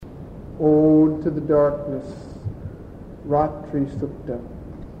Ode to the Darkness, Ratri Sukta,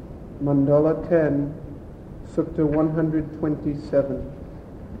 Mandala 10, Sukta 127.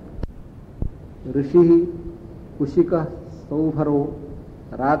 ऋषिः कुशिकः सौभरो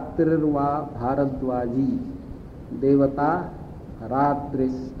रात्रिर्वा भारद्वाजी देवता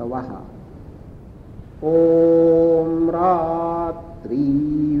रात्रिस्तवः। ॐ रात्रि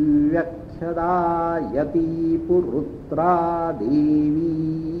व्यक्षदायति पुरुत्रा देवी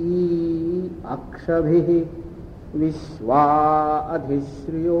अक्षभिः विश्वा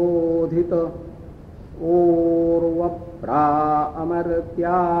अधिश्रियोधित ओर्वप्रा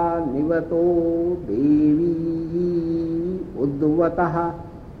अमर्त्या निवतो देवी उद्वतः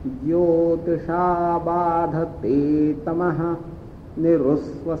ज्योतिषा बाधते तमः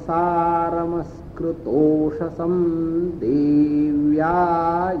निरुस्वसारमस्कृतोषसं देव्या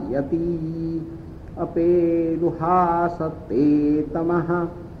यति अपेदुहासते तमः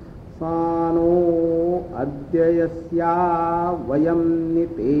सानो अद्य यस्या वयं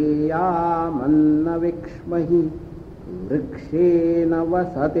नितेयामन्नविक्ष्महि वृक्षेण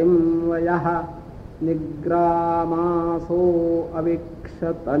वसतिं वयः निग्रामासो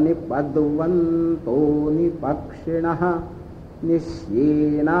अविक्षत निपद्वन्तो निपक्षिणः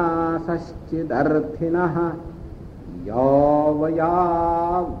निश्येनासश्चिदर्थिनः यावया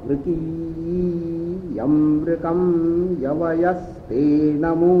वृकीयं वृकं यवयस्ते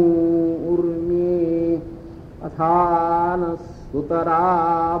नमो ऊर्म्ये अथानस्तुतरा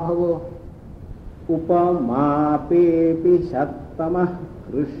भव उपमापेऽपि शक्तमः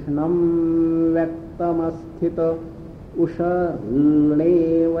कृष्णं व्यक्तमस्थित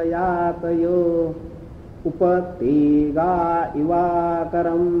उषर्णेव यातयो उपतेगा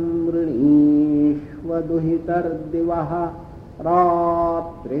इवाकरं वृणीष्वदुहितर्दिवः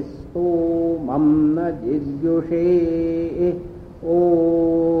रात्रिस्तोमं न जिज्ञुषे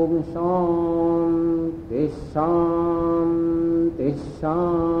ॐ शान्तिः शान्तिः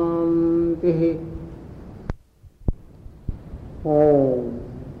शान्तिः। Om.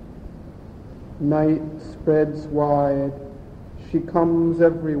 Night spreads wide. She comes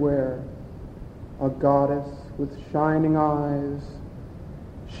everywhere. A goddess with shining eyes.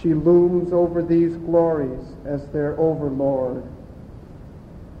 She looms over these glories as their overlord.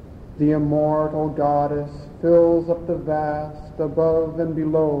 The immortal goddess fills up the vast above and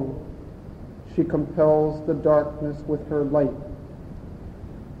below. She compels the darkness with her light.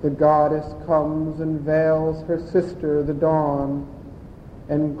 The goddess comes and veils her sister, the dawn,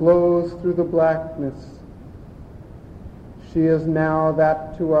 and glows through the blackness. She is now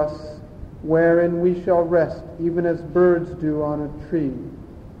that to us wherein we shall rest, even as birds do on a tree.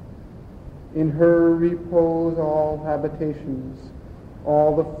 In her repose all habitations,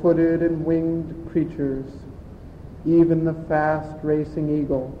 all the footed and winged creatures, even the fast racing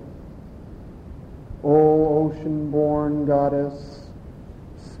eagle. O ocean-born goddess,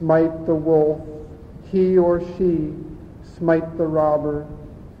 smite the wolf, he or she, smite the robber,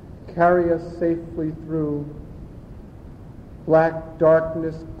 carry us safely through. Black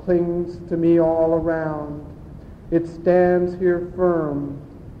darkness clings to me all around. It stands here firm.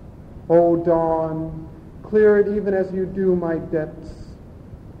 O dawn, clear it even as you do my depths.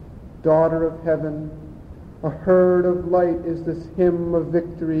 Daughter of heaven, a herd of light is this hymn of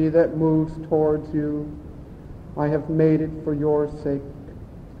victory that moves towards you. I have made it for your sake.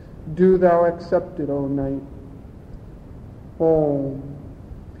 Do thou accept it, O night. Om.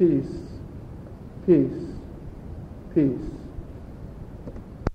 Peace, peace, peace.